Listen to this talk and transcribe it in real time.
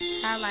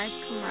HighLife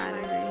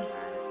Kamaraderie.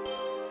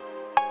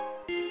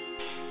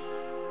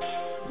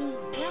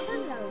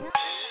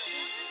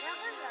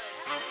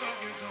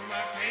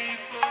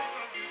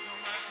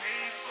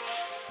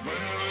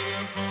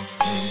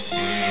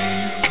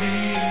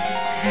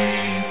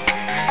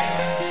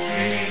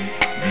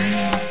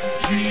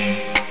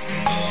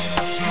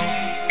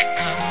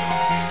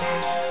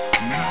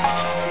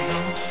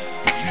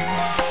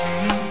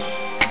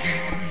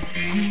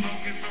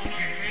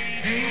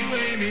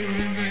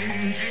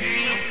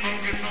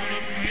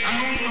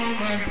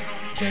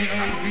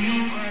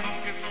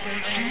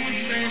 She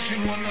said she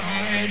wanna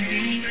hire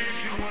me.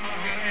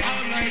 I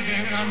like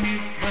that I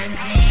mean my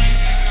need.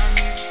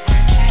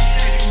 She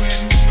said you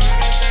had me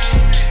money now.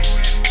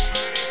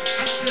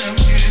 I said I'm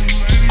getting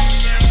money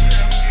now.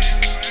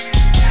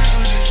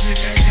 All the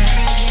shit I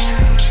gotta go.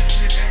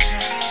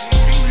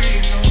 You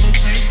hating on the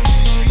paper,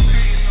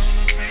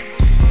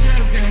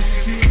 tell that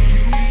still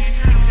you.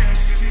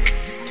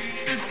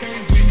 This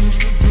thing we used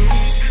to do.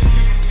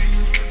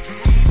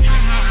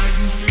 How I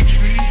used to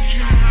treat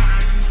you.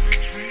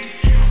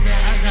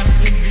 I got to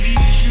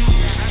beat you.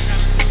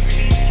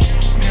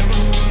 Never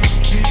would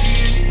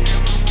again.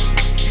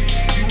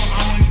 You will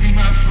always be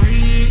my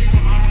friend.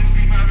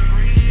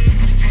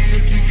 You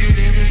still kick it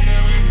every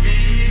now and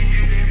then.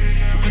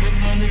 But the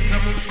money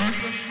coming first,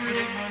 my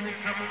friend.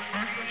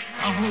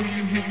 I hope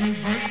you hit me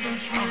first, my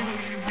friend.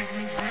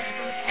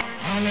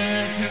 Holla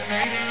at you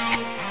later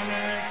on.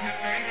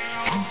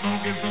 I'm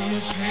focused on the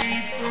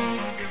paper.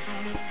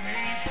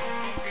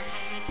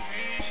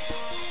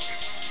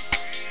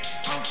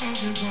 I'm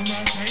focused on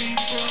my paper.